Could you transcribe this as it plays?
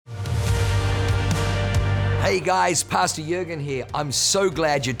Hey guys, Pastor Jurgen here. I'm so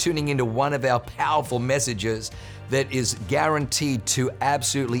glad you're tuning into one of our powerful messages that is guaranteed to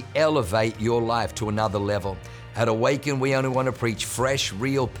absolutely elevate your life to another level. At Awaken, we only want to preach fresh,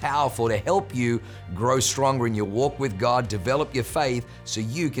 real, powerful to help you grow stronger in your walk with God, develop your faith so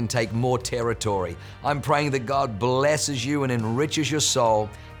you can take more territory. I'm praying that God blesses you and enriches your soul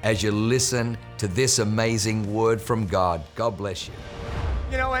as you listen to this amazing word from God. God bless you.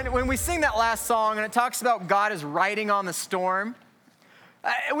 You know, when we sing that last song and it talks about God is riding on the storm,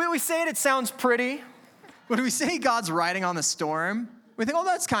 we say it sounds pretty. When we say God's riding on the storm, we think, oh,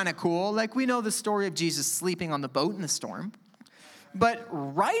 that's kind of cool. Like, we know the story of Jesus sleeping on the boat in the storm. But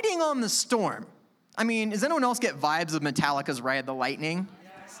riding on the storm, I mean, does anyone else get vibes of Metallica's Ride the Lightning?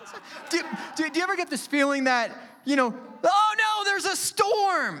 Do you ever get this feeling that, you know, oh no, there's a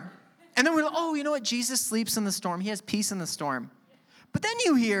storm. And then we're like, oh, you know what? Jesus sleeps in the storm. He has peace in the storm. But then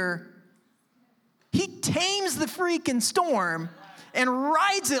you hear, he tames the freaking storm and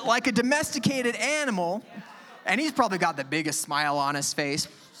rides it like a domesticated animal. And he's probably got the biggest smile on his face.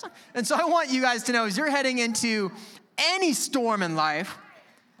 And so I want you guys to know, as you're heading into any storm in life,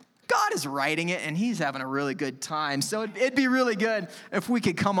 God is riding it and he's having a really good time. So it'd be really good if we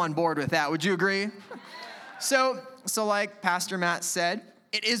could come on board with that. Would you agree? So like Pastor Matt said,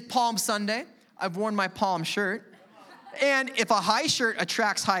 it is Palm Sunday. I've worn my palm shirt. And if a high shirt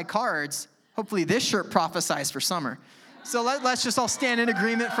attracts high cards, hopefully this shirt prophesies for summer. So let's just all stand in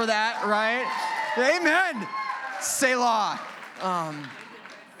agreement for that, right? Amen. Selah.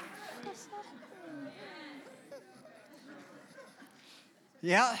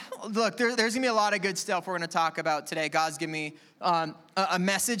 Yeah, look, there's going to be a lot of good stuff we're going to talk about today. God's given me a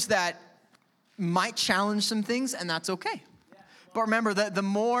message that might challenge some things, and that's okay. But remember that the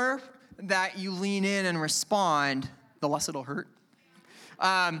more that you lean in and respond, the less it'll hurt.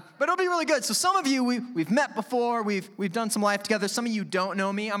 But it'll be really good. So some of you, we've met before. We've done some life together. Some of you don't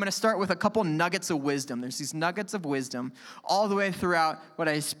know me. I'm going to start with a couple nuggets of wisdom. There's these nuggets of wisdom all the way throughout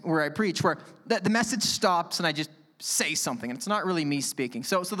where I preach, where the message stops and I just say something. And it's not really me speaking.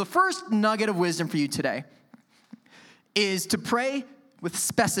 So the first nugget of wisdom for you today is to pray with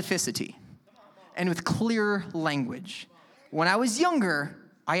specificity and with clear language. When I was younger,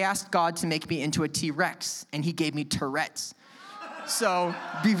 I asked God to make me into a T-Rex, and he gave me Tourette's. So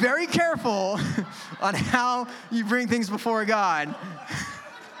be very careful on how you bring things before God.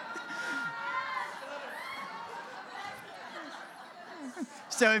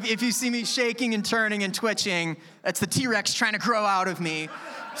 So if you see me shaking and turning and twitching, that's the T-Rex trying to grow out of me.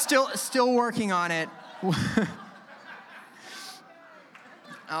 Still working on it.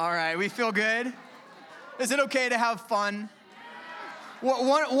 All right, we feel good? Is it okay to have fun?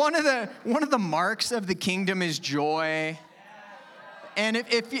 One of the marks of the kingdom is joy. And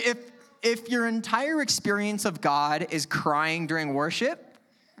if your entire experience of God is crying during worship,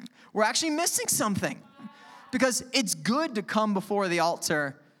 we're actually missing something. Because it's good to come before the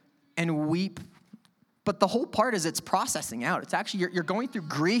altar and weep, but the whole part is it's processing out. It's actually, you're going through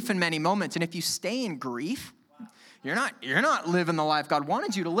grief in many moments, and if you stay in grief, you're not living the life God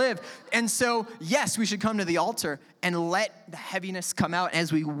wanted you to live. And so, yes, we should come to the altar and let the heaviness come out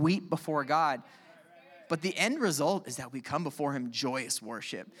as we weep before God. But the end result is that we come before him joyous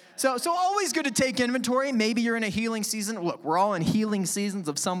worship. So always good to take inventory. Maybe you're in a healing season. Look, we're all in healing seasons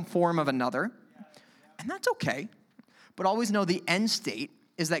of some form of another. And that's okay. But always know the end state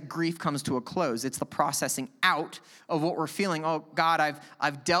is that grief comes to a close. It's the processing out of what we're feeling. Oh, God,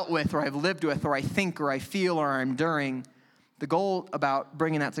 I've dealt with, or I've lived with, or I think, or I feel, or I'm enduring. The goal about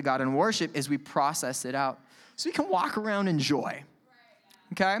bringing that to God in worship is we process it out so we can walk around in joy.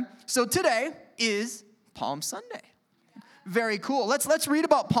 Okay? So today is Palm Sunday. Very cool. Let's read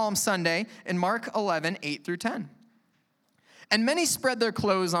about Palm Sunday in Mark 11, 8 through 10. And many spread their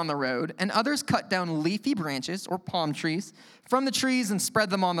clothes on the road, and others cut down leafy branches or palm trees from the trees and spread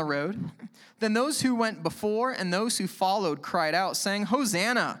them on the road. Then those who went before and those who followed cried out, saying,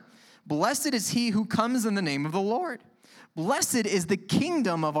 Hosanna! Blessed is he who comes in the name of the Lord. Blessed is the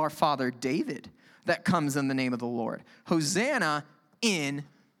kingdom of our father David that comes in the name of the Lord. Hosanna in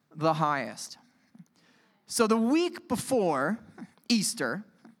the highest. So the week before Easter,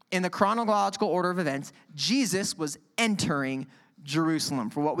 in the chronological order of events, Jesus was entering Jerusalem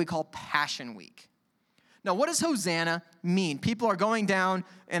for what we call Passion Week. Now, what does Hosanna mean? People are going down,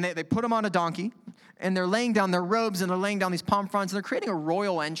 and they put him on a donkey, and they're laying down their robes, and they're laying down these palm fronds, and they're creating a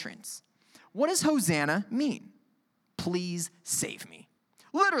royal entrance. What does Hosanna mean? Please save me.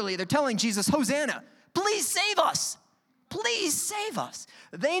 Literally, they're telling Jesus, Hosanna, please save us. Please save us.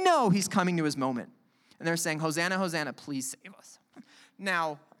 They know he's coming to his moment. And they're saying, Hosanna, Hosanna, please save us.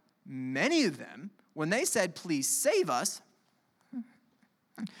 Now, many of them when they said, please save us,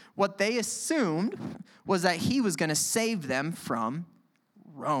 what they assumed was that he was going to save them from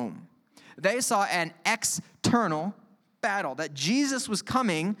Rome. They saw an external battle, that Jesus was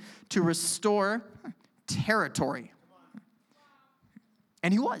coming to restore territory.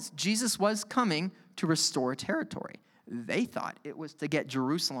 And he was. Jesus was coming to restore territory. They thought it was to get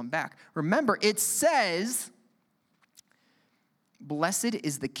Jerusalem back. Remember, it says, blessed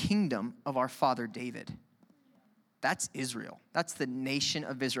is the kingdom of our father David. That's Israel. That's the nation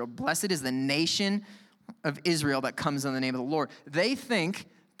of Israel. Blessed is the nation of Israel that comes in the name of the Lord. They think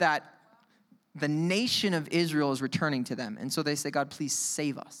that the nation of Israel is returning to them. And so they say, God, please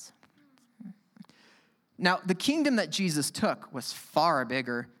save us. Now, the kingdom that Jesus took was far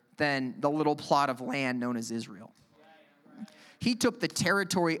bigger than the little plot of land known as Israel. He took the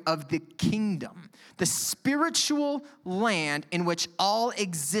territory of the kingdom, the spiritual land in which all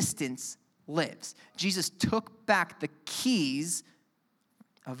existence lives. Jesus took back the keys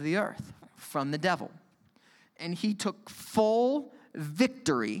of the earth from the devil. And he took full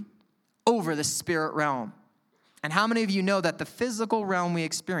victory over the spirit realm. And how many of you know that the physical realm we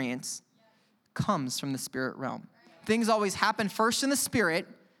experience comes from the spirit realm? Things always happen first in the spirit,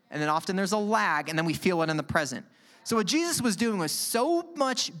 and then often there's a lag, and then we feel it in the present. So what Jesus was doing was so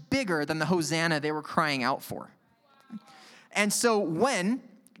much bigger than the Hosanna they were crying out for. And so when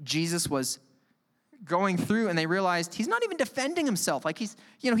Jesus was going through and they realized he's not even defending himself, like he's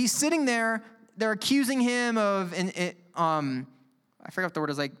sitting there, they're accusing him of, I forgot what the word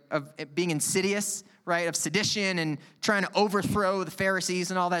is, like, of it being insidious, right, of sedition and trying to overthrow the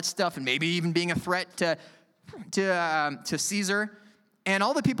Pharisees and all that stuff, and maybe even being a threat to Caesar. And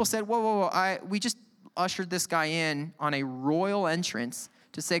all the people said, whoa, we just ushered this guy in on a royal entrance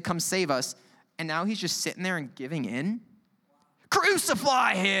to say, come save us. And now he's just sitting there and giving in?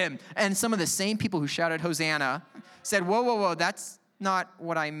 Crucify him! And some of the same people who shouted Hosanna said, whoa, that's not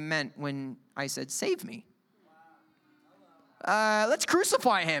what I meant when I said save me. Let's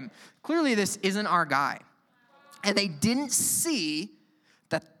crucify him. Clearly this isn't our guy. And they didn't see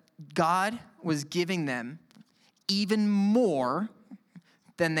that God was giving them even more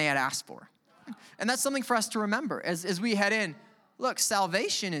than they had asked for. And that's something for us to remember as we head in. Look,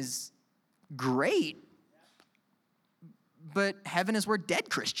 salvation is great, but heaven is where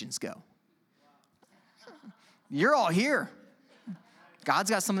dead Christians go. You're all here. God's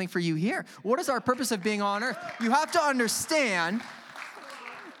got something for you here. What is our purpose of being on earth? You have to understand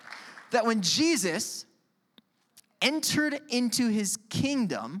that when Jesus entered into his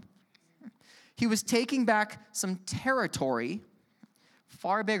kingdom, he was taking back some territory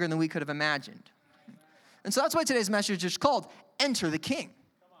far bigger than we could have imagined. And so that's why today's message is called Enter the King.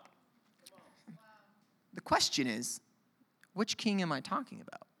 The question is, which king am I talking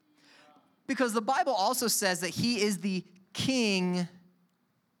about? Because the Bible also says that he is the King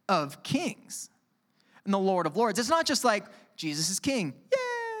of Kings and the Lord of Lords. It's not just like Jesus is king,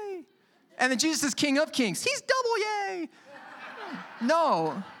 yay! And then Jesus is King of Kings, he's double yay!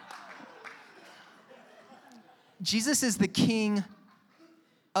 No. Jesus is the King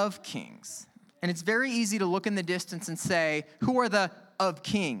of Kings. And it's very easy to look in the distance and say, who are the of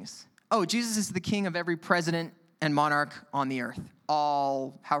kings? Oh, Jesus is the king of every president and monarch on the earth,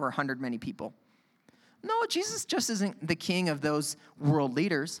 all however 100 many people. No, Jesus just isn't the king of those world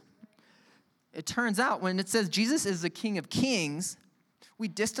leaders. It turns out when it says Jesus is the King of Kings, we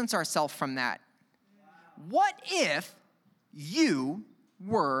distance ourselves from that. What if you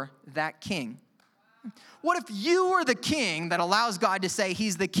were that king? What if you were the king that allows God to say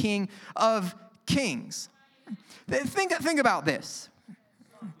he's the King of Kings? Think about this.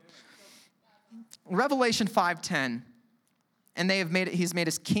 Revelation 5:10, and he's made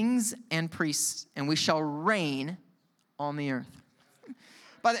us kings and priests, and we shall reign on the earth.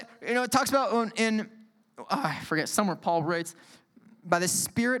 But it talks about I forget, somewhere Paul writes, by the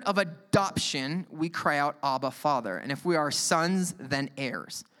spirit of adoption, we cry out, Abba, Father. And if we are sons, then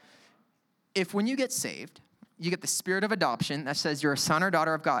heirs. If when you get saved, you get the spirit of adoption that says you're a son or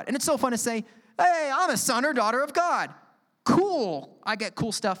daughter of God. And it's so fun to say, hey, I'm a son or daughter of God. Cool. I get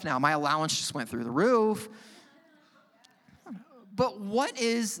cool stuff now. My allowance just went through the roof. But what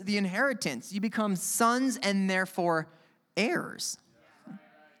is the inheritance? You become sons and therefore heirs.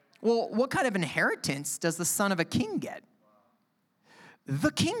 Well, what kind of inheritance does the son of a king get?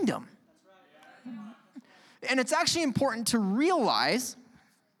 The kingdom. And it's actually important to realize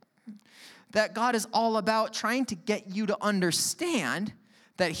that God is all about trying to get you to understand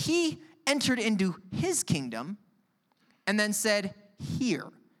that he entered into his kingdom and then said, here,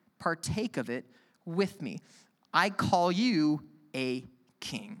 partake of it with me. I call you a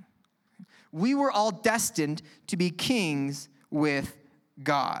king. We were all destined to be kings with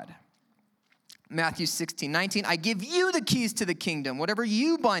God. Matthew 16:19, I give you the keys to the kingdom. Whatever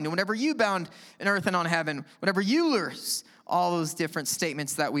you bind and whatever you bound in earth and on heaven, whatever you loose, all those different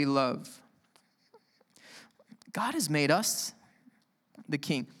statements that we love. God has made us the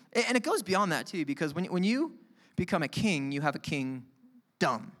king. And it goes beyond that too, because when you become a king, you have a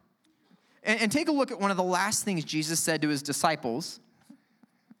kingdom. And take a look at one of the last things Jesus said to his disciples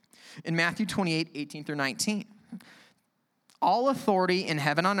in Matthew 28:18 through 19. All authority in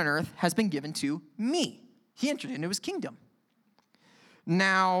heaven and on earth has been given to me. He entered into his kingdom.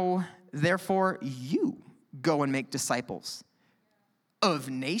 Now, therefore, you go and make disciples of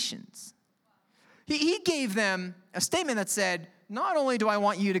nations. He gave them a statement that said, not only do I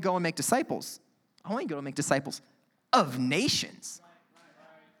want you to go and make disciples, I want you to go and make disciples of nations.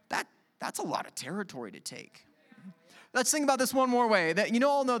 That's a lot of territory to take. Let's think about this one more way. That you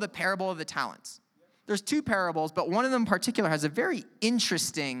all know the parable of the talents. There's two parables, but one of them in particular has a very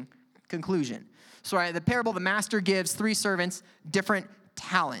interesting conclusion. So the parable, the master gives 3 servants different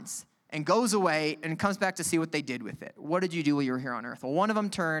talents and goes away and comes back to see what they did with it. What did you do while you were here on earth? Well, one of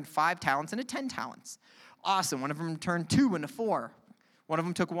them turned 5 talents into 10 talents. Awesome. One of them turned 2 into 4. One of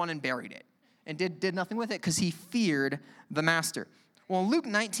them took 1 and buried it and did nothing with it because he feared the master. Well, in Luke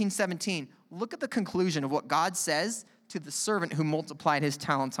 19:17, look at the conclusion of what God says to the servant who multiplied his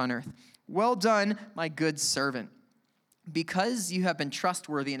talents on earth. Well done, my good servant. Because you have been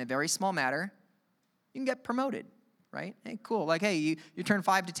trustworthy in a very small matter, you can get promoted, right? Hey, cool. Like, hey, you turn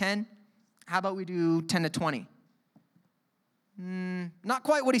 5 to 10. How about we do 10 to 20? Not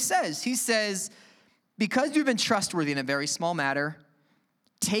quite what he says. He says, because you've been trustworthy in a very small matter,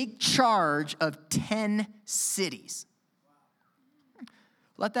 take charge of 10 cities.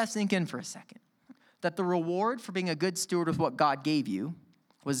 Let that sink in for a second. That the reward for being a good steward with what God gave you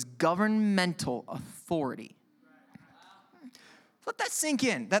was governmental authority. Let that sink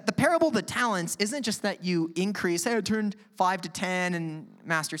in. That the parable of the talents isn't just that you increase, hey, I turned 5 to 10 and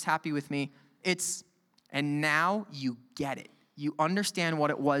master's happy with me. And now you get it. You understand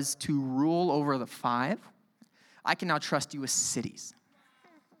what it was to rule over the 5. I can now trust you with cities.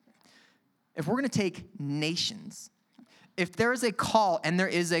 If we're going to take nations, if there is a call, and there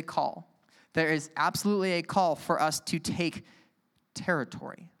is a call, there is absolutely a call for us to take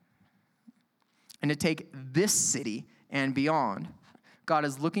territory and to take this city and beyond. God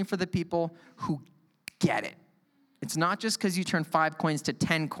is looking for the people who get it. It's not just because you turn 5 coins to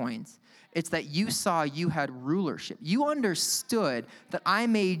 10 coins. It's that you saw you had rulership. You understood that I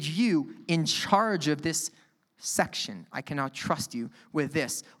made you in charge of this section. I can now trust you with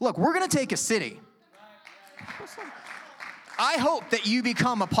this. Look, we're going to take a city. I hope that you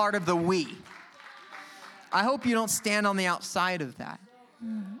become a part of the we. I hope you don't stand on the outside of that.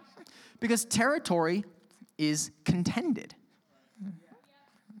 Because territory is contended.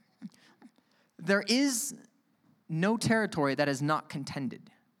 There is no territory that is not contended.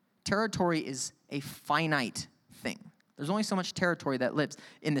 Territory is a finite thing. There's only so much territory that lives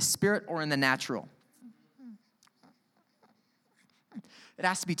in the spirit or in the natural. It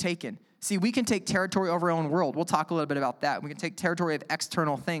has to be taken. See, we can take territory over our own world. We'll talk a little bit about that. We can take territory of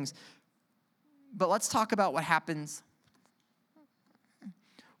external things. But let's talk about what happens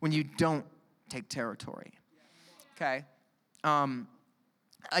when you don't take territory. Okay?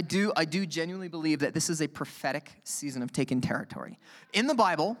 I do genuinely believe that this is a prophetic season of taking territory. In the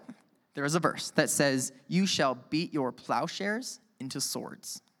Bible, there is a verse that says, you shall beat your plowshares into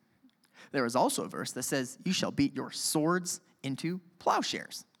swords. There is also a verse that says, you shall beat your swords into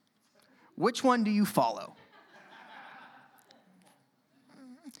plowshares. Which one do you follow?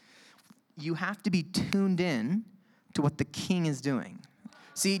 You have to be tuned in to what the king is doing.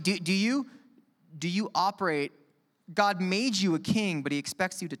 See, do you operate? God made you a king, but he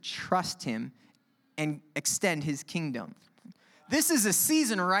expects you to trust him and extend his kingdom. This is a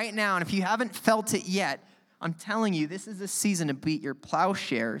season right now, and if you haven't felt it yet, I'm telling you, this is a season to beat your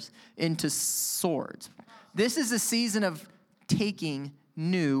plowshares into swords. This is a season of taking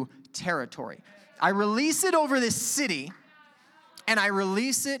new territory. I release it over this city, and I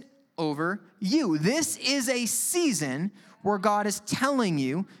release it over you. This is a season where God is telling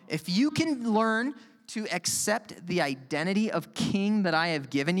you, if you can learn to accept the identity of king that I have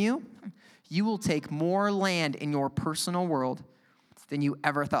given you, you will take more land in your personal world than you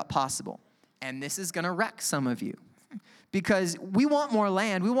ever thought possible. And this is going to wreck some of you because we want more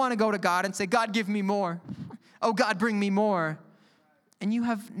land. We want to go to God and say, God, give me more. Oh, God, bring me more. And you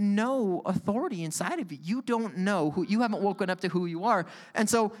have no authority inside of you. You don't know who, you haven't woken up to who you are. And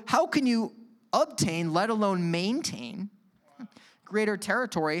so how can you obtain, let alone maintain, greater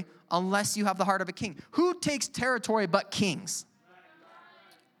territory unless you have the heart of a king. Who takes territory but kings?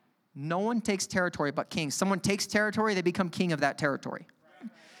 No one takes territory but kings. Someone takes territory, they become king of that territory.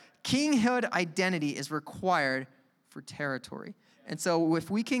 Kinghood identity is required for territory. And so if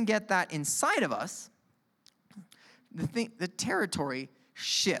we can get that inside of us, the territory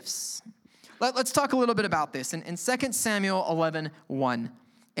shifts. Let's talk a little bit about this. In 2 Samuel 11:1,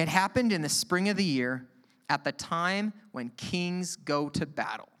 it happened in the spring of the year at the time when kings go to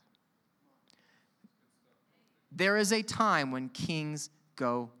battle. There is a time when kings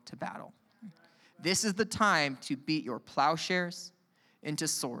go to battle. This is the time to beat your plowshares into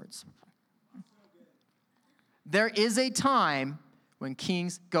swords. There is a time when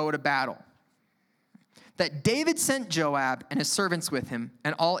kings go to battle. That David sent Joab and his servants with him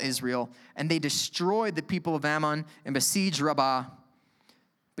and all Israel, and they destroyed the people of Ammon and besieged Rabbah.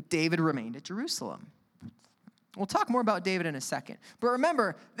 But David remained at Jerusalem. We'll talk more about David in a second. But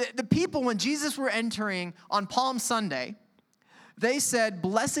remember, the people, when Jesus were entering on Palm Sunday, they said,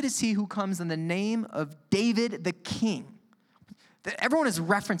 "Blessed is he who comes in the name of David the king." That everyone is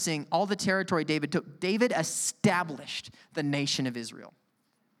referencing all the territory David took. David established the nation of Israel.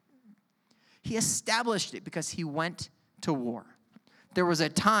 He established it because he went to war. There was a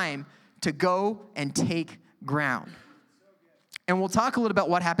time to go and take ground. And we'll talk a little about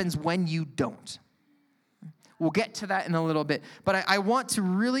what happens when you don't. We'll get to that in a little bit. But I want to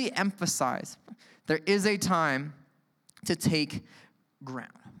really emphasize there is a time to take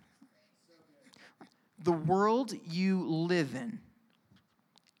ground. The world you live in,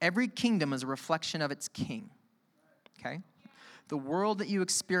 every kingdom is a reflection of its king. Okay? The world that you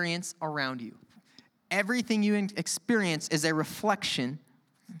experience around you. Everything you experience is a reflection.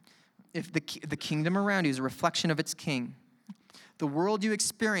 If the kingdom around you is a reflection of its king. The world you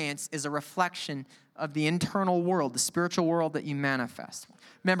experience is a reflection of the internal world, the spiritual world that you manifest.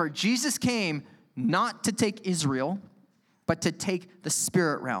 Remember, Jesus came not to take Israel, but to take the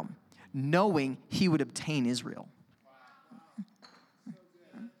spirit realm, knowing he would obtain Israel.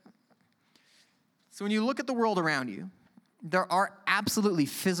 So when you look at the world around you, there are absolutely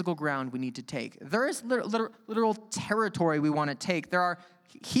physical ground we need to take. There is literal territory we want to take. There are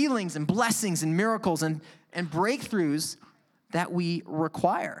healings and blessings and miracles and breakthroughs that we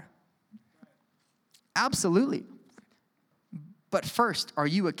require. Absolutely. But first, are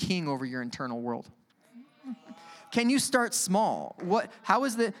you a king over your internal world? Can you start small? How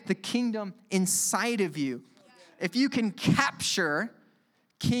is the kingdom inside of you? If you can capture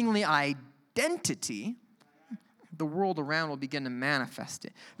kingly identity, the world around will begin to manifest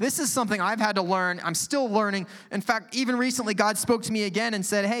it. This is something I've had to learn. I'm still learning. In fact, even recently, God spoke to me again and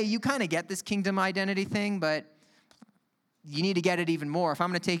said, hey, you kind of get this kingdom identity thing, but you need to get it even more. If I'm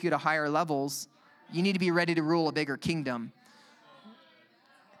going to take you to higher levels, you need to be ready to rule a bigger kingdom.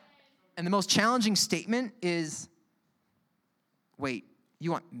 And the most challenging statement is, wait,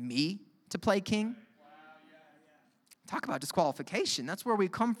 you want me to play king? Talk about disqualification. That's where we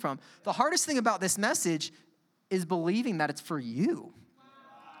come from. The hardest thing about this message is believing that it's for you.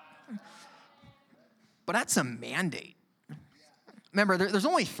 But that's a mandate. Remember, there's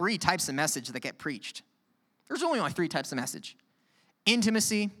only 3 types of message that get preached. There's only 3 types of message: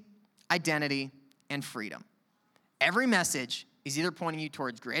 intimacy, identity, and freedom. Every message is either pointing you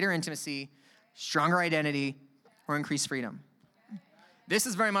towards greater intimacy, stronger identity, or increased freedom. This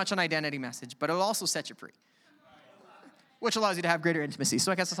is very much an identity message, but it'll also set you free, which allows you to have greater intimacy.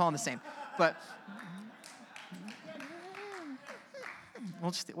 So I guess it's all in the same. But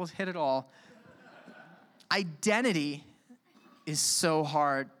we'll hit it all. Identity is so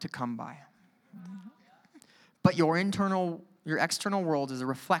hard to come by. But your external world is a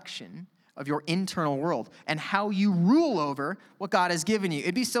reflection of your internal world and how you rule over what God has given you.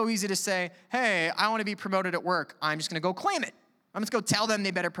 It'd be so easy to say, hey, I want to be promoted at work. I'm just going to go claim it. I'm just going to go tell them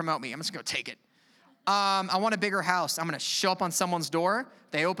they better promote me. I'm just going to take it. I want a bigger house. I'm going to show up on someone's door.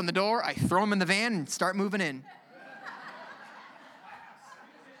 They open the door. I throw them in the van and start moving in.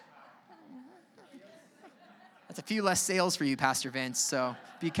 That's a few less sales for you, Pastor Vince, so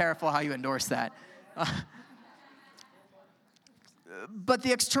be careful how you endorse that. But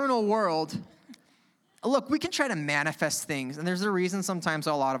the external world, look, we can try to manifest things, and there's a reason sometimes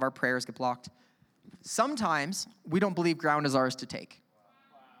a lot of our prayers get blocked. Sometimes we don't believe ground is ours to take.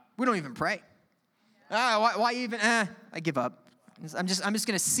 We don't even pray. Why even? I give up. I'm just going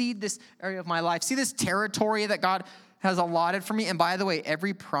to seed this area of my life, see this territory that God has allotted for me. And by the way,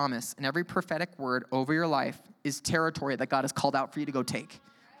 every promise and every prophetic word over your life is territory that God has called out for you to go take.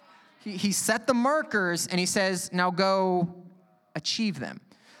 He set the markers, and he says, now go achieve them.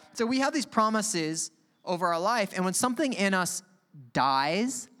 So we have these promises over our life, and when something in us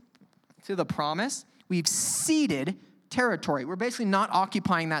dies to the promise, we've ceded territory. We're basically not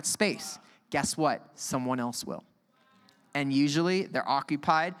occupying that space. Guess what? Someone else will. And usually they're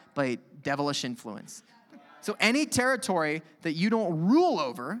occupied by devilish influence. So any territory that you don't rule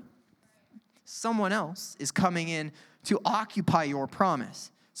over, someone else is coming in to occupy your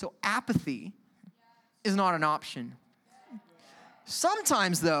promise. So apathy is not an option.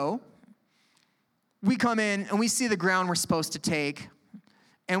 Sometimes, though, we come in and we see the ground we're supposed to take,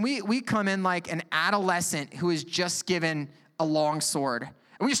 and we come in like an adolescent who is just given a long sword, and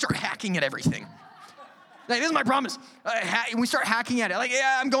we just start hacking at everything. Like, this is my promise. And we start hacking at it. Like,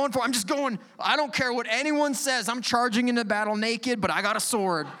 yeah, I'm going for it. I'm just going. I don't care what anyone says. I'm charging into battle naked, but I got a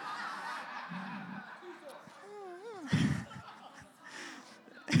sword.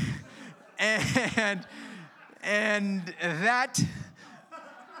 and that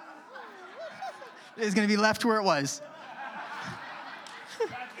is going to be left where it was.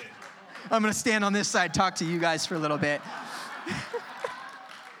 I'm going to stand on this side, talk to you guys for a little bit.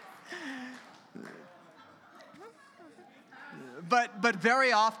 But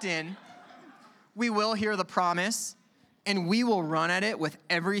very often, we will hear the promise, and we will run at it with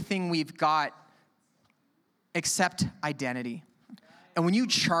everything we've got except identity. And when you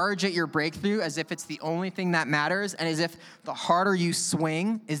charge at your breakthrough as if it's the only thing that matters, and as if the harder you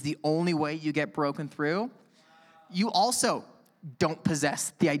swing is the only way you get broken through, you also don't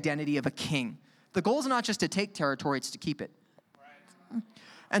possess the identity of a king. The goal is not just to take territory, it's to keep it.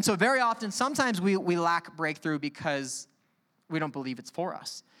 And so very often, sometimes we lack breakthrough because we don't believe it's for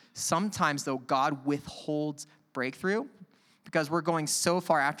us. Sometimes, though, God withholds breakthrough because we're going so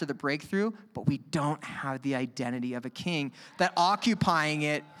far after the breakthrough, but we don't have the identity of a king, that occupying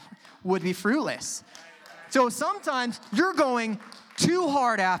it would be fruitless. So sometimes you're going too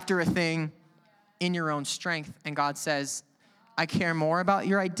hard after a thing in your own strength, and God says, I care more about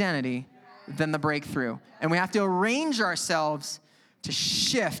your identity than the breakthrough. And we have to arrange ourselves to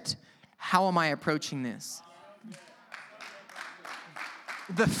shift, how am I approaching this?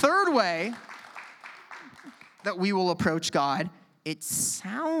 The third way that we will approach God, it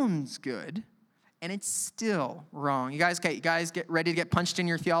sounds good, and it's still wrong. You guys get ready to get punched in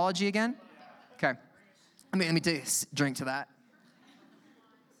your theology again? Okay. Let me take a drink to that.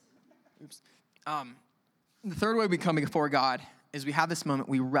 Oops. The third way we come before God is we have this moment,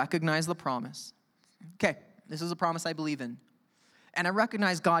 we recognize the promise. Okay, this is a promise I believe in. And I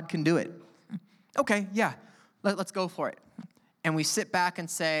recognize God can do it. Okay, yeah, let's go for it. And we sit back and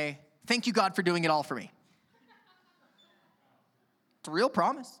say, thank you, God, for doing it all for me. It's a real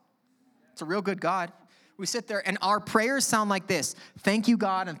promise. It's a real good God. We sit there and our prayers sound like this. Thank you,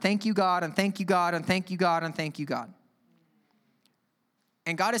 God, and thank you, God, and thank you, God, and thank you, God, and thank you, God.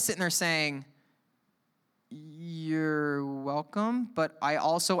 And God is sitting there saying, you're welcome, but I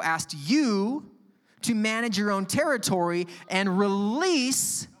also asked you to manage your own territory and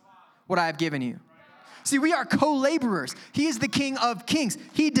release what I've given you. See, we are co-laborers. He is the King of Kings.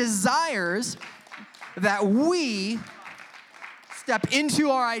 He desires that we step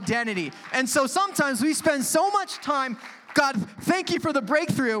into our identity. And so sometimes we spend so much time, God, thank you for the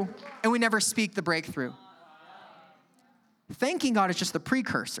breakthrough, and we never speak the breakthrough. Thanking God is just the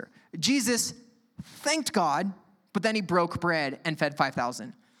precursor. Jesus thanked God, but then he broke bread and fed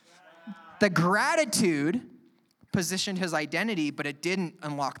 5,000. The gratitude positioned his identity, but it didn't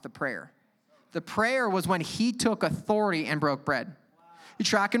unlock the prayer. The prayer was when he took authority and broke bread. You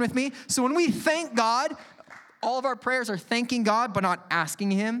tracking with me? So when we thank God, all of our prayers are thanking God, but not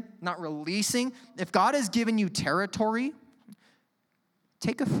asking him, not releasing. If God has given you territory,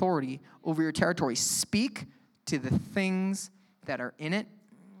 take authority over your territory. Speak to the things that are in it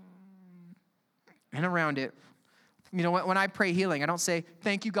and around it. You know what? When I pray healing, I don't say,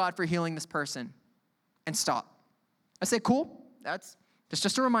 thank you, God, for healing this person, and stop. I say, cool, that's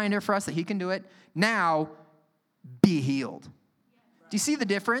just a reminder for us that he can do it. Now, be healed. Do you see the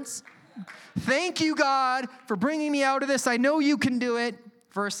difference? Thank you, God, for bringing me out of this. I know you can do it.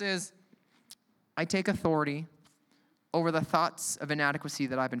 Versus, I take authority over the thoughts of inadequacy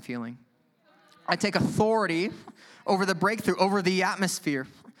that I've been feeling. I take authority over the breakthrough, over the atmosphere,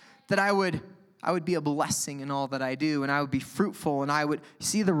 that I would be a blessing in all that I do, and I would be fruitful, and I would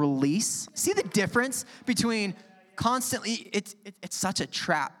see the release. See the difference between constantly, it's such a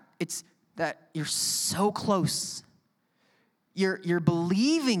trap. It's that you're so close. You're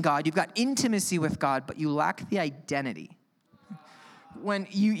believing God. You've got intimacy with God, but you lack the identity. When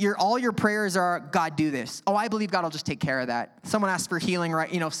all your prayers are, God, do this. Oh, I believe God will just take care of that. Someone asks for healing,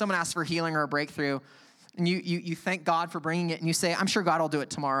 right? If someone asks for healing or a breakthrough, and you thank God for bringing it, and you say, I'm sure God will do it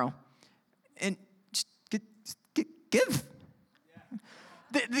tomorrow. And just give.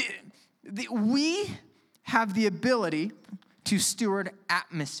 We have the ability to steward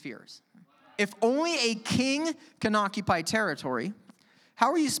atmospheres. If only a king can occupy territory,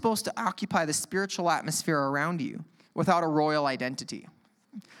 how are you supposed to occupy the spiritual atmosphere around you without a royal identity?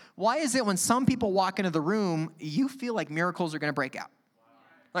 Why is it when some people walk into the room, you feel like miracles are going to break out?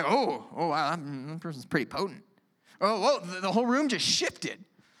 Like, oh, wow, that person's pretty potent. Oh, whoa, the whole room just shifted.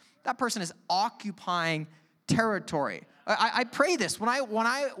 That person is occupying territory. I pray this. When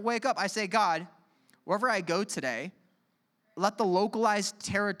I wake up, I say, God, wherever I go today, let the localized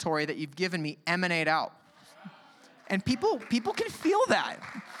territory that you've given me emanate out. And people can feel that.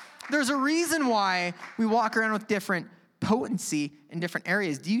 There's a reason why we walk around with different potency in different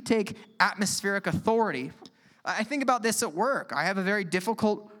areas. Do you take atmospheric authority? I think about this at work. I have a very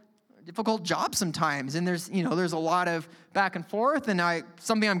difficult job sometimes, and there's a lot of back and forth, and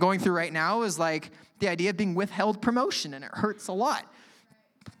something I'm going through right now is like the idea of being withheld promotion, and it hurts a lot.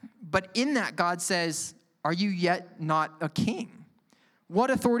 But in that, God says, are you yet not a king? What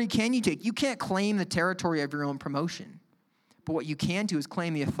authority can you take? You can't claim the territory of your own promotion. But what you can do is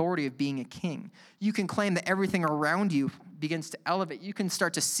claim the authority of being a king. You can claim that everything around you begins to elevate. You can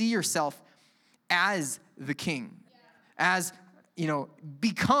start to see yourself as the king, as,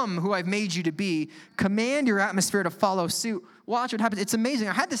 become who I've made you to be. Command your atmosphere to follow suit. Watch what happens. It's amazing.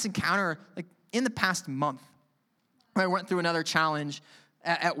 I had this encounter like in the past month. I went through another challenge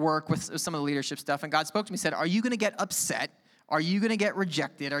at work with some of the leadership stuff, and God spoke to me and said, are you going to get upset? Are you going to get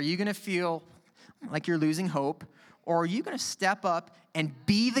rejected? Are you going to feel like you're losing hope? Or are you going to step up and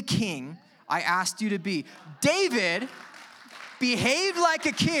be the king I asked you to be? David behaved like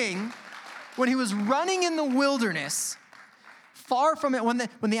a king when he was running in the wilderness, far from it, when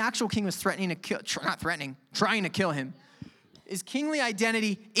the actual king was trying to kill him. Is kingly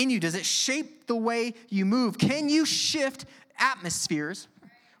identity in you? Does it shape the way you move? Can you shift atmospheres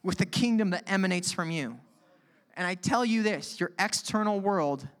with the kingdom that emanates from you? And I tell you this, your external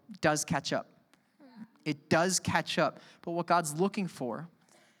world does catch up. It does catch up. But what God's looking for,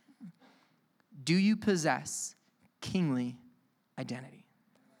 do you possess kingly identity?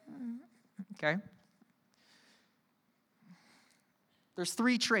 Okay? There's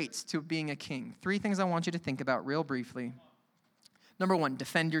 3 traits to being a king. 3 things I want you to think about real briefly. Number 1,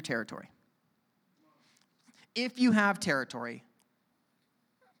 defend your territory. If you have territory,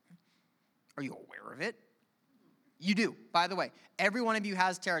 are you aware of it? You do. By the way, every one of you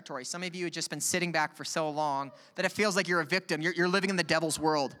has territory. Some of you have just been sitting back for so long that it feels like you're a victim. You're living in the devil's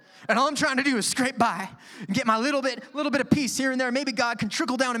world. And all I'm trying to do is scrape by and get my little bit of peace here and there. Maybe God can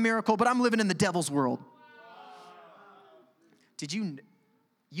trickle down a miracle, but I'm living in the devil's world. Did you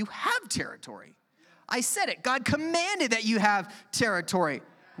have territory? I said it. God commanded that you have territory.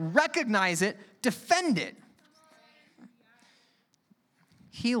 Recognize it. Defend it.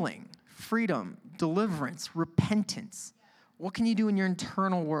 Healing, freedom, deliverance, repentance. What can you do in your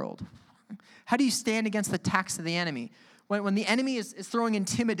internal world? How do you stand against the attacks of the enemy? When the enemy is throwing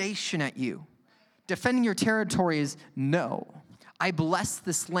intimidation at you, defending your territory is no. I bless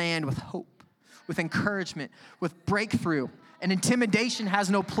this land with hope, with encouragement, with breakthrough, and intimidation has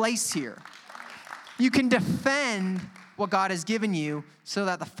no place here. You can defend what God has given you so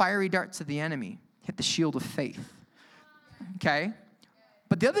that the fiery darts of the enemy hit the shield of faith. Okay?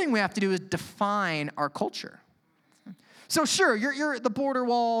 But the other thing we have to do is define our culture. So sure, the border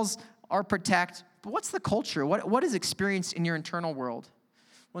walls are protect, but what's the culture? What is experienced in your internal world?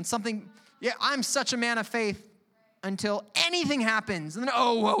 When I'm such a man of faith until anything happens, and then,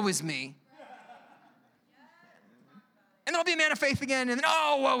 woe is me. And then I'll be a man of faith again, and then,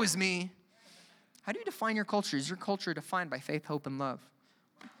 woe is me. How do you define your culture? Is your culture defined by faith, hope, and love?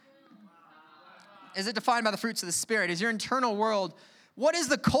 Is it defined by the fruits of the Spirit? Is your internal world, what is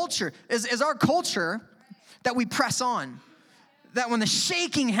the culture? Is our culture that we press on, that when the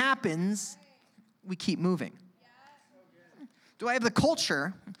shaking happens, we keep moving? Do I have the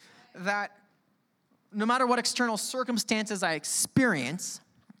culture that no matter what external circumstances I experience,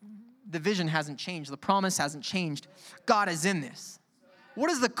 the vision hasn't changed, the promise hasn't changed, God is in this?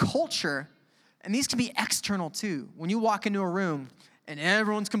 What is the culture? And these can be external too. When you walk into a room and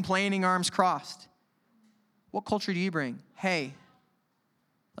everyone's complaining, arms crossed, what culture do you bring? Hey,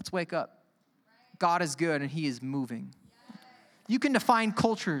 let's wake up. God is good and he is moving. You can define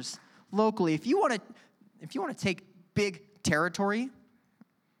cultures locally. If you want to take big territory,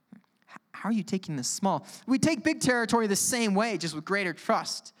 how are you taking this small? We take big territory the same way, just with greater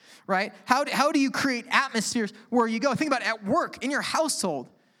trust, right? How do you create atmospheres where you go? Think about it at work, in your household.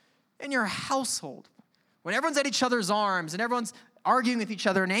 In your household, when everyone's at each other's arms and everyone's arguing with each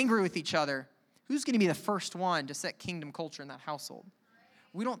other and angry with each other, who's going to be the first one to set kingdom culture in that household?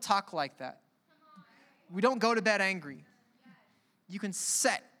 We don't talk like that. We don't go to bed angry. You can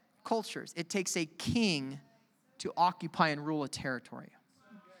set cultures. It takes a king to occupy and rule a territory.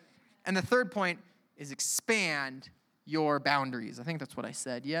 And the third point is expand your boundaries. I think that's what I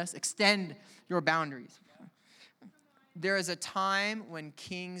said. Yes, extend your boundaries. There is a time when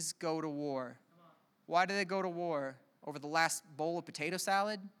kings go to war. Why do they go to war? Over the last bowl of potato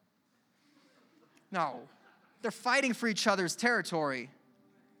salad? No. They're fighting for each other's territory.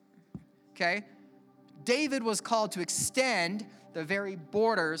 Okay? David was called to extend the very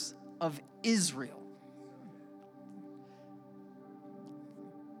borders of Israel.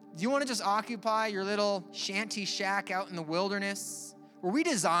 Do you want to just occupy your little shanty shack out in the wilderness? Were we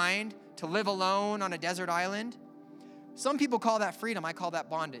designed to live alone on a desert island? Some people call that freedom. I call that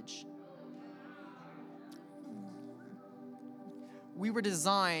bondage. We were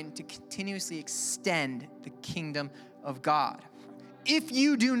designed to continuously extend the kingdom of God. If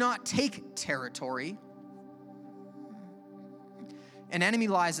you do not take territory, an enemy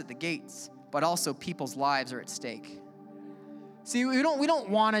lies at the gates, but also people's lives are at stake. See, we don't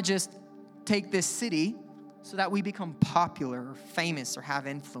want to just take this city so that we become popular or famous or have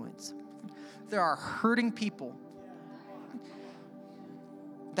influence. There are hurting people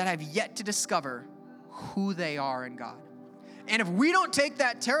that have yet to discover who they are in God. And if we don't take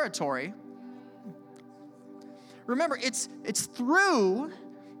that territory, remember, it's through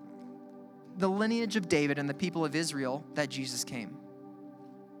the lineage of David and the people of Israel that Jesus came.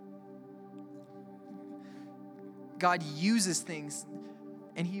 God uses things,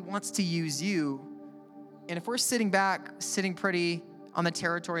 and he wants to use you. And if we're sitting back, sitting pretty on the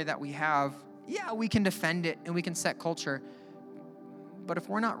territory that we have, yeah, we can defend it and we can set culture. But if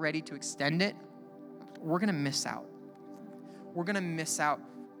we're not ready to extend it, we're going to miss out. We're going to miss out.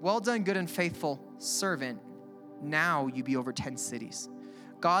 Well done, good and faithful servant. Now you be over 10 cities.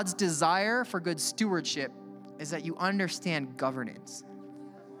 God's desire for good stewardship is that you understand governance.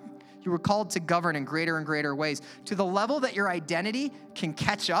 You were called to govern in greater and greater ways to the level that your identity can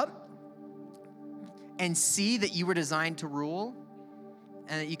catch up and see that you were designed to rule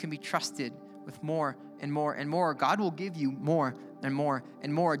and that you can be trusted with more and more and more. God will give you more and more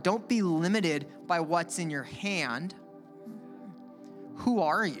and more. Don't be limited by what's in your hand. Who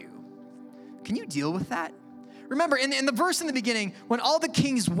are you? Can you deal with that? Remember, in the verse in the beginning, when all the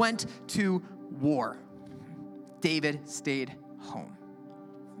kings went to war, David stayed home.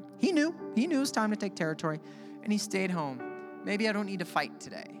 He knew it was time to take territory, and he stayed home. Maybe I don't need to fight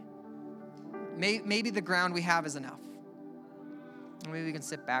today. Maybe the ground we have is enough. Maybe we can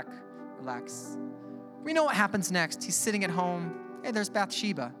sit back, relax. We know what happens next. He's sitting at home. Hey, there's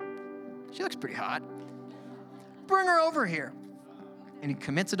Bathsheba. She looks pretty hot. Bring her over here. And he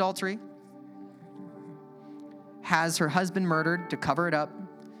commits adultery, has her husband murdered to cover it up.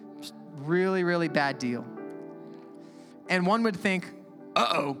 Really, really bad deal. And one would think,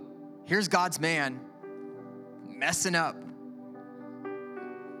 uh-oh, here's God's man messing up.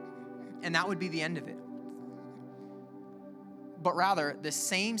 And that would be the end of it. But rather, the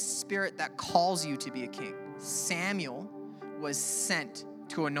same spirit that calls you to be a king, Samuel was sent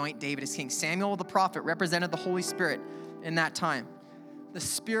to anoint David as king. Samuel the prophet represented the Holy Spirit in that time. The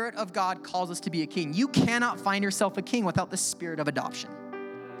Spirit of God calls us to be a king. You cannot find yourself a king without the spirit of adoption.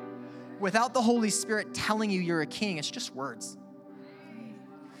 Without the Holy Spirit telling you you're a king, it's just words.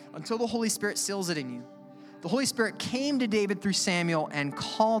 Until the Holy Spirit seals it in you. The Holy Spirit came to David through Samuel and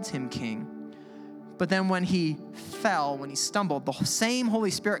called him king. But then when he fell, when he stumbled, the same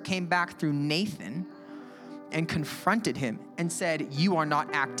Holy Spirit came back through Nathan and confronted him and said, you are not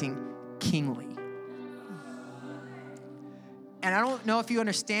acting kingly. And I don't know if you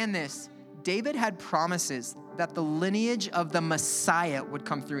understand this. David had promises that the lineage of the Messiah would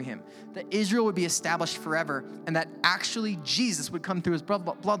come through him, that Israel would be established forever, and that actually Jesus would come through his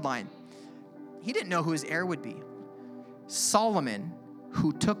bloodline. He didn't know who his heir would be. Solomon,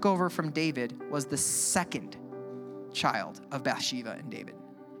 who took over from David, was the second child of Bathsheba and David.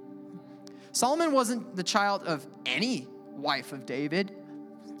 Solomon wasn't the child of any wife of David.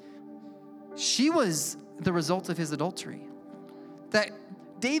 She was the result of his adultery. That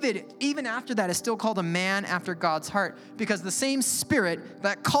David, even after that, is still called a man after God's heart because the same spirit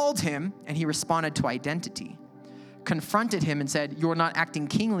that called him, and he responded to identity, confronted him and said, you're not acting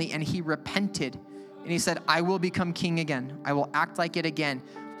kingly, and he repented. And he said, I will become king again. I will act like it again.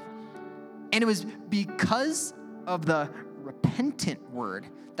 And it was because of the repentant word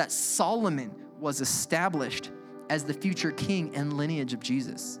that Solomon was established as the future king and lineage of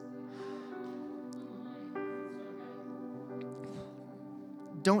Jesus.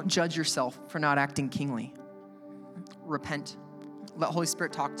 Don't judge yourself for not acting kingly. Repent. Let Holy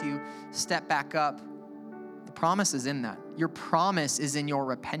Spirit talk to you. Step back up. The promise is in that. Your promise is in your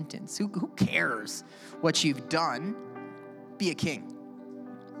repentance. Who cares what you've done? Be a king.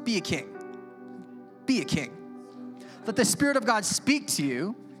 Be a king. Be a king. Let the Spirit of God speak to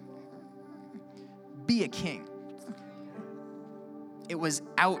you. Be a king. It was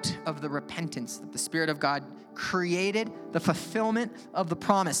out of the repentance that the Spirit of God created the fulfillment of the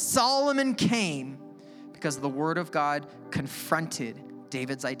promise. Solomon came because the Word of God confronted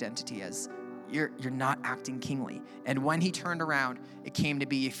David's identity as you're not acting kingly. And when he turned around, it came to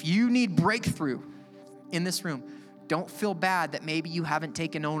be, if you need breakthrough in this room, don't feel bad that maybe you haven't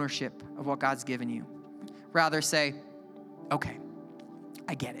taken ownership of what God's given you. Rather say, okay,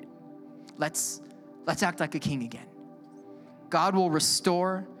 I get it. Let's act like a king again. God will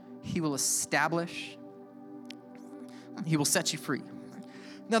restore. He will establish. He will set you free.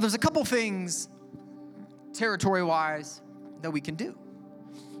 Now, there's a couple things territory-wise that we can do.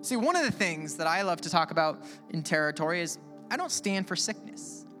 See, one of the things that I love to talk about in territory is I don't stand for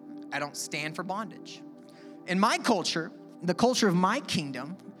sickness. I don't stand for bondage. In my culture, the culture of my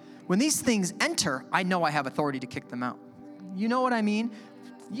kingdom, when these things enter, I know I have authority to kick them out. You know what I mean?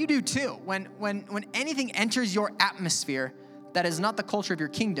 You do too. When anything enters your atmosphere that is not the culture of your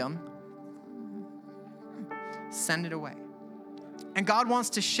kingdom, send it away. And God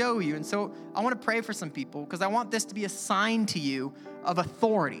wants to show you. And so I want to pray for some people because I want this to be a sign to you of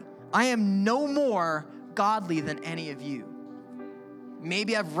authority. I am no more godly than any of you.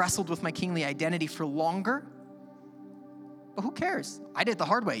 Maybe I've wrestled with my kingly identity for longer, but who cares? I did it the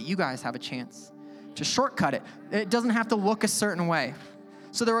hard way. You guys have a chance to shortcut it. It doesn't have to look a certain way.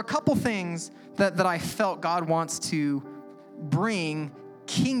 So there were a couple things that I felt God wants to bring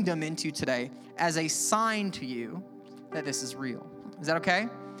kingdom into today as a sign to you that this is real. Is that okay?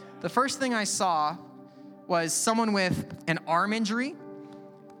 The first thing I saw was someone with an arm injury.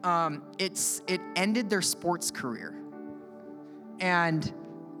 It ended their sports career. And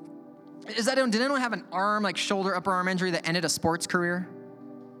did anyone have an arm, like shoulder, upper arm injury that ended a sports career?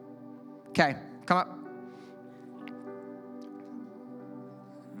 Okay, come up.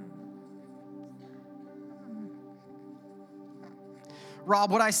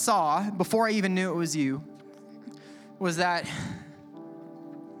 Rob, what I saw before I even knew it was you was that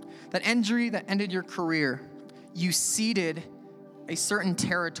injury that ended your career, you ceded a certain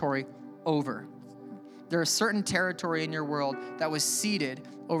territory over. There's a certain territory in your world that was ceded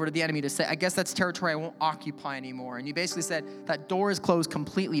over to the enemy to say, I guess that's territory I won't occupy anymore. And you basically said that door is closed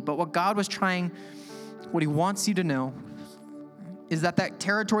completely. But what God was trying, what he wants you to know is that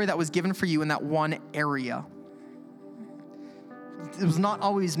territory that was given for you in that one area, it was not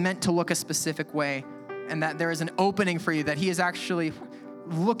always meant to look a specific way, and that there is an opening for you, that he is actually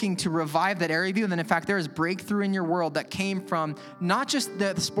looking to revive that area of you. And then in fact, there is breakthrough in your world that came from not just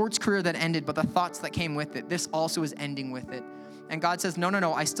the sports career that ended, but the thoughts that came with it. This also is ending with it. And God says,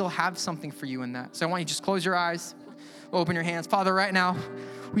 no, I still have something for you in that. So I want you to just close your eyes, open your hands. Father, right now,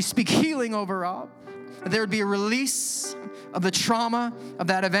 we speak healing over Rob. That there would be a release of the trauma of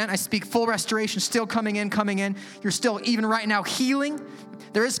that event. I speak full restoration, still coming in. You're still, even right now, healing.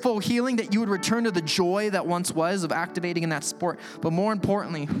 There is full healing, that you would return to the joy that once was of activating in that sport. But more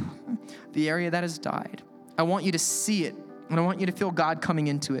importantly, the area that has died. I want you to see it, and I want you to feel God coming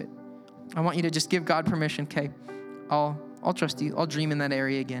into it. I want you to just give God permission. Okay, I'll trust you. I'll dream in that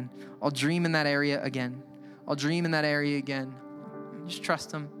area again. I'll dream in that area again. I'll dream in that area again. Just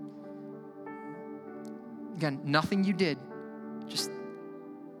trust him. Again, nothing you did. Just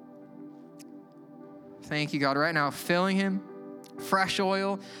thank you, God, right now, filling him. Fresh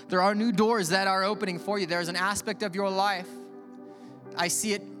oil. There are new doors that are opening for you. There's an aspect of your life. I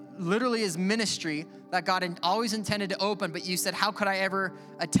see it literally as ministry that God had always intended to open, but you said, how could I ever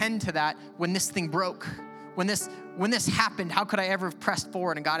attend to that when this thing broke? When this happened, how could I ever have pressed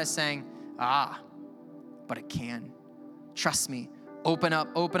forward? And God is saying, but it can. Trust me. Open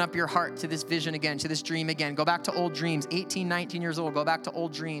up your heart to this vision again, to this dream again. Go back to old dreams. 18, 19 years old, go back to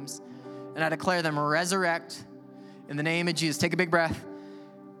old dreams. And I declare them resurrect in the name of Jesus. Take a big breath.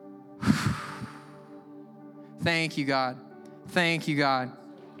 Thank you, God. Thank you, God.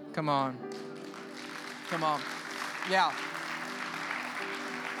 Come on. Yeah.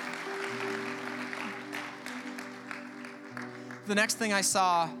 The next thing I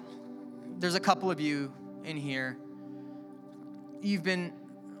saw, there's a couple of you in here. There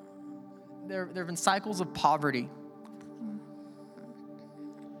have been cycles of poverty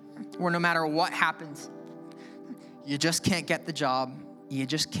where no matter what happens, you just can't get the job. You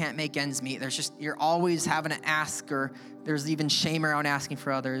just can't make ends meet. You're always having to ask, or there's even shame around asking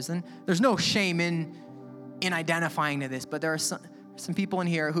for others. And there's no shame in identifying to this, but there are Some people in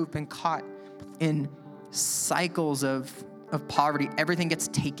here who've been caught in cycles of poverty. Everything gets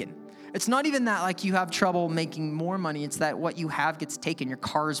taken. It's not even that like you have trouble making more money. It's that what you have gets taken. Your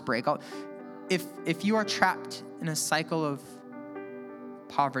cars break. If you are trapped in a cycle of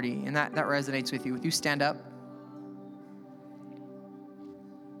poverty and that resonates with you, would you stand up?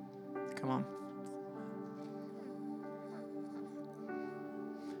 Come on.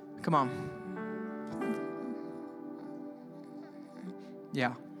 Come on.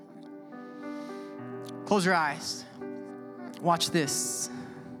 Yeah. Close your eyes. Watch this.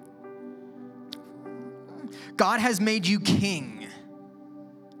 God has made you king.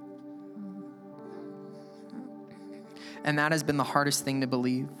 And that has been the hardest thing to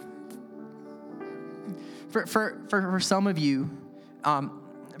believe. For some of you,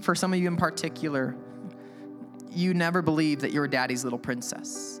 in particular, you never believed that you were daddy's little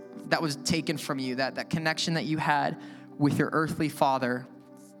princess. That was taken from you, that connection that you had with your earthly father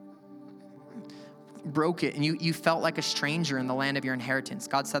broke it, and you felt like a stranger in the land of your inheritance.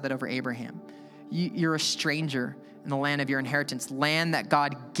 God said that over Abraham. You're a stranger in the land of your inheritance, land that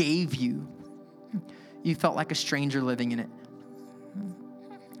God gave you. You felt like a stranger living in it.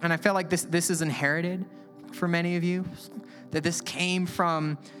 And I felt like this is inherited for many of you, that this came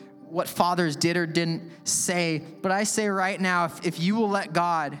from what fathers did or didn't say. But I say right now, if you will let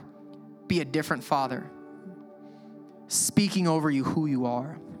God be a different father, speaking over you who you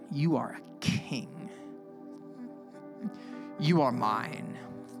are a king. You are mine.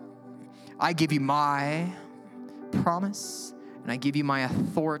 I give you my promise, and I give you my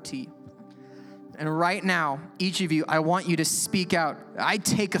authority. And right now, each of you, I want you to speak out. I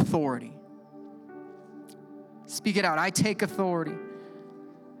take authority. Speak it out. I take authority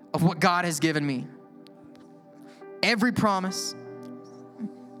of what God has given me. Every promise,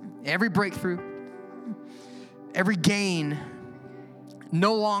 every breakthrough, every gain.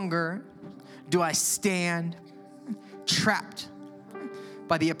 No longer do I stand trapped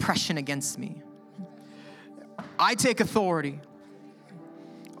by the oppression against me. I take authority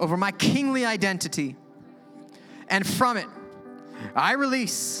over my kingly identity, and from it, I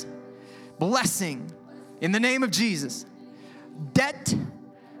release blessing in the name of Jesus. Debt,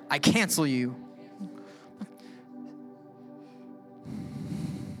 I cancel you.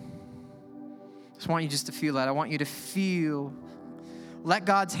 I just want you just to feel that. I want you to feel. Let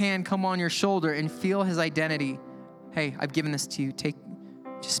God's hand come on your shoulder and feel his identity. Hey, I've given this to you.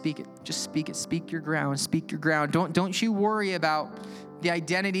 Just speak it. Just speak it. Speak your ground. Speak your ground. Don't you worry about the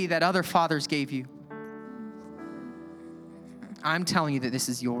identity that other fathers gave you. I'm telling you that this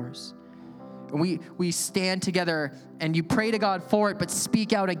is yours. And we stand together and you pray to God for it, but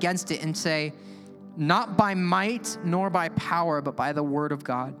speak out against it and say, not by might nor by power, but by the word of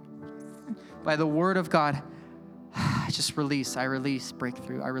God. By the word of God, I release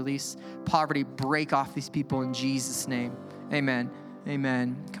breakthrough. I release poverty. Break off these people in Jesus' name. Amen.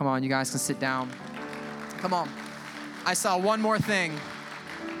 Amen. Come on, you guys can sit down. Come on. I saw one more thing.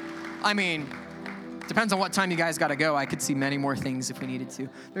 I mean, depends on what time you guys got to go. I could see many more things if we needed to.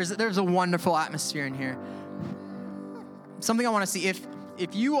 There's a wonderful atmosphere in here. Something I want to see,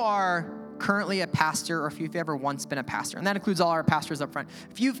 if you are currently a pastor or if you've ever once been a pastor, and that includes all our pastors up front.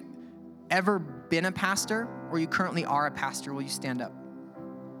 If you've ever been a pastor or you currently are a pastor, will you stand up?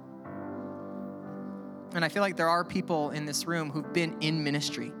 And I feel like there are people in this room who've been in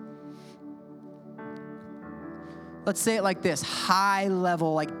ministry. Let's say it like this, high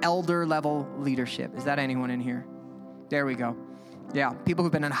level, like elder level leadership. Is that anyone in here? There we go. Yeah, people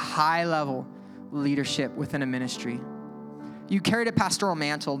who've been in high level leadership within a ministry. You carried a pastoral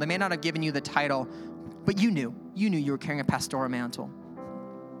mantle. They may not have given you the title, but you knew you were carrying a pastoral mantle.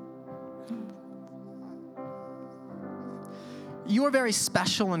 You are very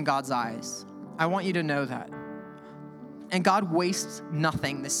special in God's eyes. I want you to know that. And God wastes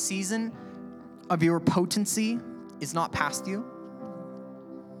nothing. The season of your potency is not past you.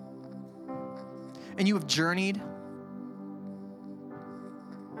 And you have journeyed.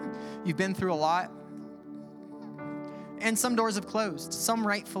 You've been through a lot. And some doors have closed, some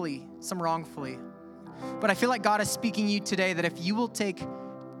rightfully, some wrongfully. But I feel like God is speaking to you today that if you will take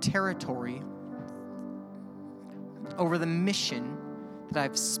territory over the mission that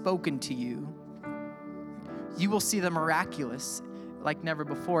I've spoken to you, you will see the miraculous like never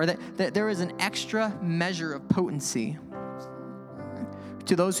before. That there is an extra measure of potency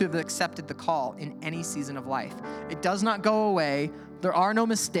to those who have accepted the call in any season of life. It does not go away. There are no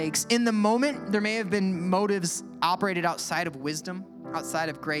mistakes. In the moment, there may have been motives operated outside of wisdom, outside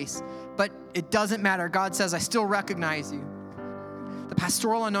of grace, but it doesn't matter. God says, I still recognize you. The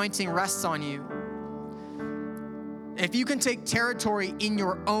pastoral anointing rests on you. If you can take territory in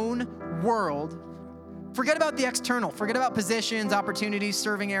your own world, forget about the external, forget about positions, opportunities,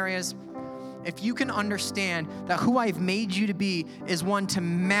 serving areas. If you can understand that who I've made you to be is one to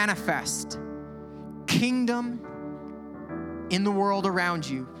manifest kingdom in the world around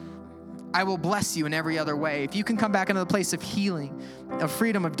you, I will bless you in every other way. If you can come back into the place of healing, of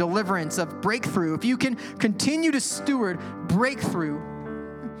freedom, of deliverance, of breakthrough, if you can continue to steward breakthrough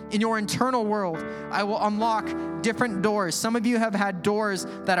in your internal world, I will unlock different doors. Some of you have had doors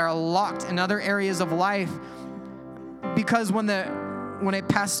that are locked in other areas of life because when a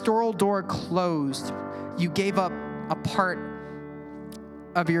pastoral door closed, you gave up a part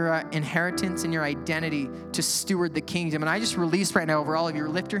of your inheritance and your identity to steward the kingdom. And I just release right now over all of you,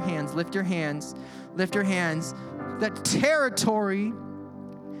 lift your hands, lift your hands, lift your hands. That territory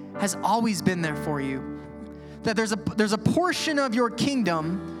has always been there for you. That there's a portion of your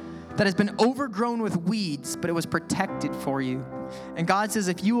kingdom that has been overgrown with weeds, but it was protected for you. And God says,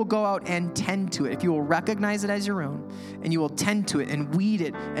 if you will go out and tend to it, if you will recognize it as your own, and you will tend to it and weed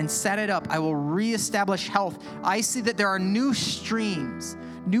it and set it up, I will reestablish health. I see that there are new streams,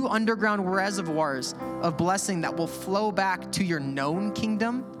 new underground reservoirs of blessing that will flow back to your known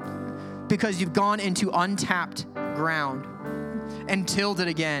kingdom because you've gone into untapped ground and tilled it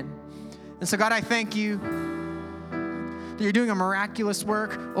again. And so God, I thank you that you're doing a miraculous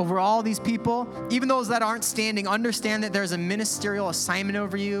work over all these people. Even those that aren't standing, understand that there's a ministerial assignment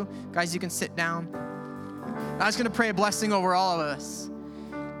over you. Guys, you can sit down. I was going to pray a blessing over all of us,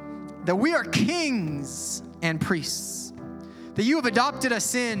 that we are kings and priests, that you have adopted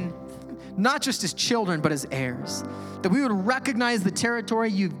us in, not just as children, but as heirs, that we would recognize the territory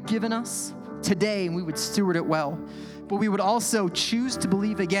you've given us today and we would steward it well. But we would also choose to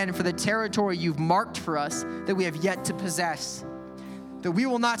believe again for the territory you've marked for us that we have yet to possess. That we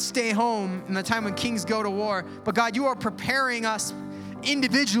will not stay home in the time when kings go to war, but God, you are preparing us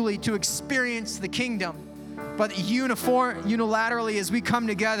individually to experience the kingdom. But unilaterally as we come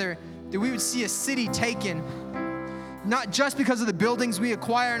together, that we would see a city taken, not just because of the buildings we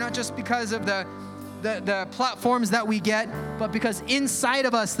acquire, not just because of the platforms that we get, but because inside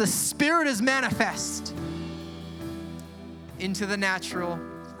of us the Spirit is manifest into the natural,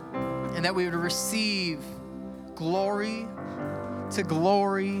 and that we would receive glory to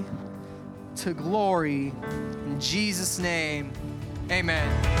glory to glory. In Jesus' name, amen.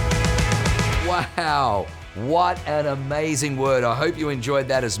 Wow, what an amazing word. I hope you enjoyed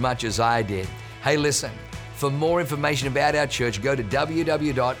that as much as I did. Hey, listen, for more information about our church, go to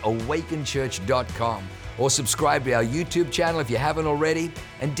www.awakenchurch.com or subscribe to our YouTube channel if you haven't already,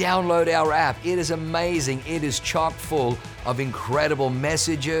 and download our app. It is amazing. It is chock full of incredible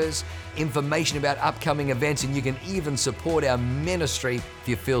messages, information about upcoming events, and you can even support our ministry if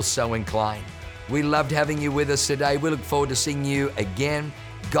you feel so inclined. We loved having you with us today. We look forward to seeing you again.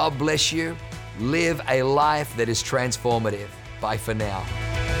 God bless you. Live a life that is transformative. Bye for now.